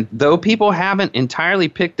 And though people haven't entirely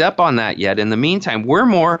picked up on that yet, in the meantime, we're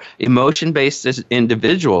more emotion-based as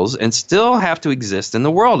individuals and still have to exist in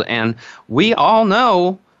the world. And we all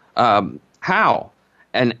know how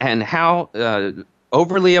and how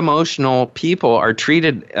overly emotional people are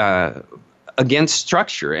treated against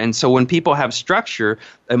structure. And so when people have structure,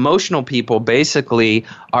 emotional people basically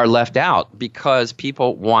are left out because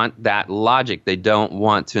people want that logic. They don't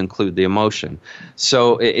want to include the emotion.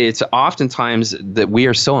 So it's oftentimes that we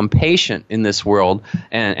are so impatient in this world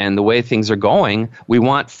and the way things are going. We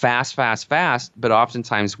want fast, but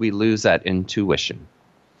oftentimes we lose that intuition.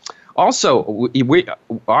 Also, we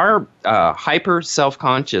are hyper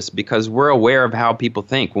self-conscious because we're aware of how people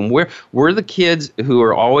think. When we're the kids who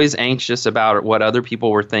are always anxious about what other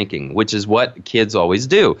people were thinking, which is what kids always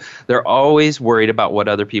do. They're always worried about what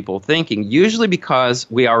other people are thinking, usually because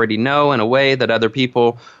we already know in a way that other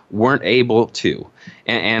people weren't able to.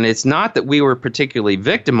 And it's not that we were particularly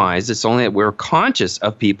victimized, it's only that we're conscious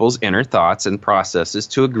of people's inner thoughts and processes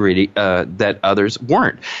to agree that others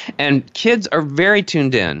weren't. And kids are very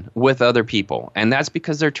tuned in with other people, and that's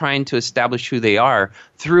because they're trying to establish who they are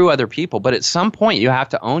through other people. But at some point, you have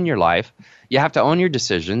to own your life, you have to own your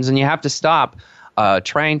decisions, and you have to stop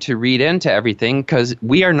trying to read into everything, because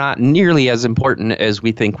we are not nearly as important as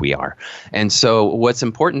we think we are. And so what's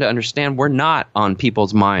important to understand, we're not on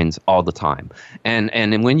people's minds all the time.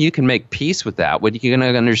 And when you can make peace with that, when you're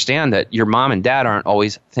going to understand that your mom and dad aren't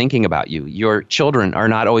always thinking about you, your children are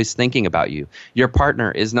not always thinking about you, your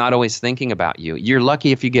partner is not always thinking about you. You're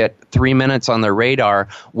lucky if you get 3 minutes on their radar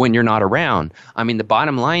when you're not around. I mean, the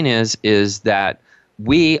bottom line is that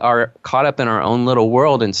we are caught up in our own little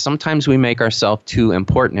world, and sometimes we make ourselves too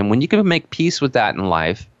important. And when you can make peace with that in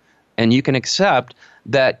life, and you can accept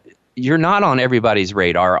that you're not on everybody's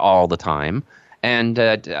radar all the time, and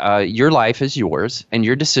that your life is yours, and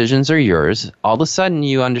your decisions are yours, all of a sudden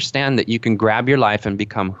you understand that you can grab your life and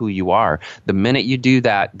become who you are. The minute you do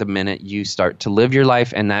that, the minute you start to live your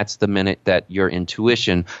life, and that's the minute that your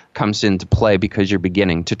intuition comes into play, because you're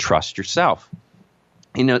beginning to trust yourself.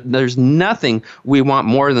 You know, there's nothing we want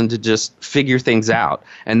more than to just figure things out.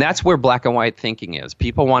 And that's where black and white thinking is.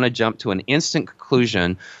 People want to jump to an instant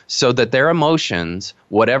conclusion so that their emotions,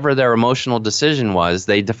 whatever their emotional decision was,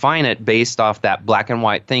 they define it based off that black and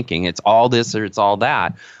white thinking. It's all this or it's all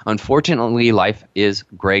that. Unfortunately, life is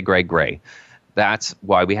gray, gray, gray. That's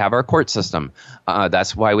why we have our court system.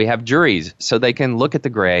 That's why we have juries, so they can look at the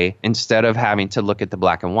gray instead of having to look at the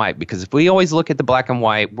black and white. Because if we always look at the black and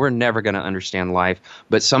white, we're never going to understand life.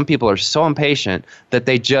 But some people are so impatient that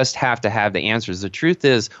they just have to have the answers. The truth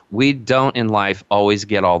is, we don't in life always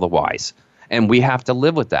get all the whys. And we have to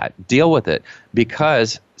live with that, deal with it,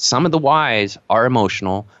 because some of the whys are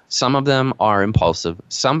emotional, some of them are impulsive,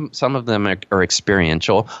 some of them are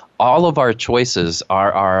experiential. All of our choices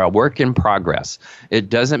are a work in progress. It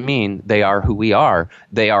doesn't mean they are who we are.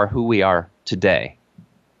 They are who we are today.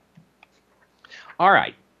 All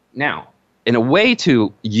right. Now, in a way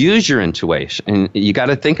to use your intuition, you got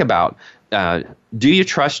to think about, do you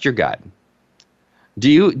trust your gut? Do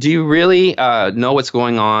you really know what's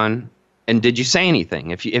going on? And did you say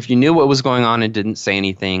anything? If you knew what was going on and didn't say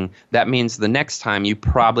anything, that means the next time you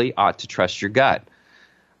probably ought to trust your gut.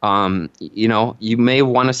 You may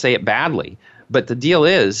want to say it badly, but the deal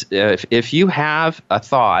is, if you have a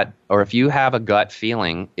thought or if you have a gut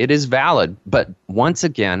feeling, it is valid. But once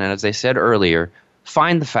again, and as I said earlier,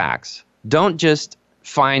 find the facts. Don't just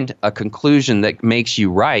find a conclusion that makes you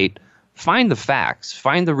right. Find the facts.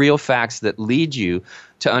 Find the real facts that lead you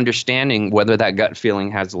to understanding whether that gut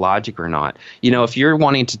feeling has logic or not. You know, if you're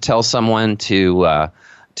wanting to tell someone you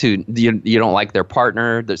don't like their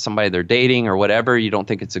partner, that somebody they're dating or whatever, you don't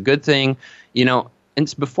think it's a good thing,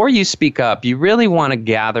 And before you speak up, you really want to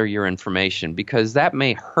gather your information, because that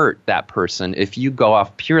may hurt that person if you go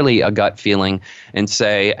off purely a gut feeling and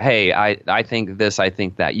say, hey, I think this, I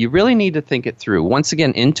think that. You really need to think it through. Once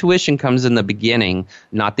again, intuition comes in the beginning,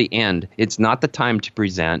 not the end. It's not the time to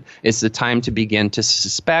present. It's the time to begin to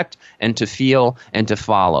suspect and to feel and to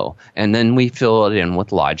follow. And then we fill it in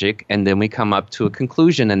with logic, and then we come up to a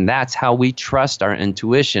conclusion. And that's how we trust our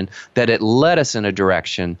intuition, that it led us in a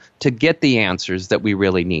direction to get the answers that we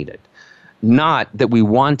really needed. Not that we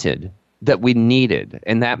wanted, that we needed.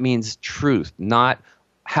 And that means truth, not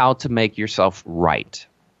how to make yourself right.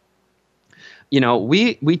 You know,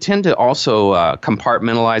 we tend to also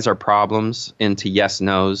compartmentalize our problems into yes,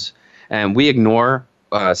 no's, and we ignore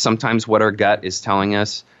sometimes what our gut is telling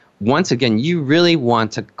us. Once again, you really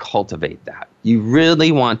want to cultivate that. You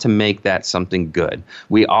really want to make that something good.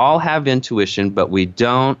 We all have intuition, but we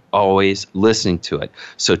don't always listen to it.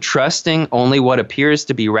 So trusting only what appears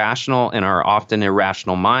to be rational in our often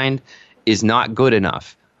irrational mind is not good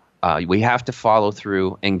enough. We have to follow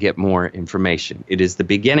through and get more information. It is the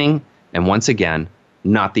beginning, and once again,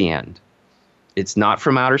 not the end. It's not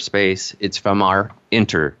from outer space. It's from our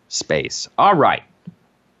inner space. All right.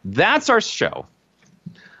 That's our show.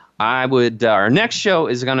 Our next show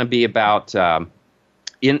is going to be about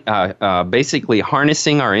basically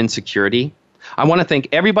harnessing our insecurity. I want to thank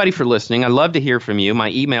everybody for listening. I'd love to hear from you.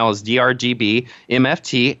 My email is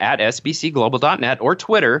drgbmft@sbcglobal.net or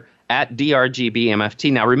Twitter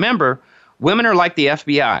 @drgbmft. Now remember, women are like the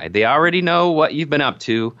FBI. They already know what you've been up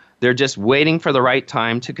to. They're just waiting for the right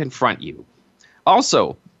time to confront you.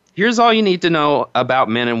 Also, here's all you need to know about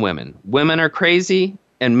men and women. Women are crazy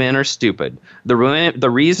and men are stupid. The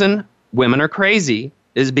reason women are crazy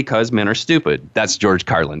is because men are stupid. That's George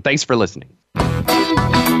Carlin. Thanks for listening.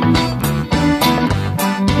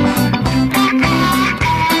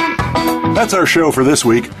 That's our show for this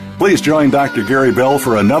week. Please join Dr. Gary Bell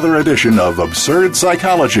for another edition of Absurd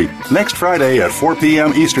Psychology next Friday at 4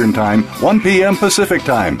 p.m. Eastern Time, 1 p.m. Pacific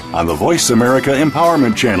Time on the Voice America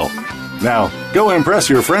Empowerment Channel. Now, go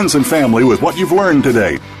impress your friends and family with what you've learned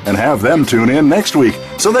today and have them tune in next week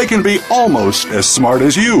so they can be almost as smart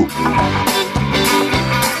as you.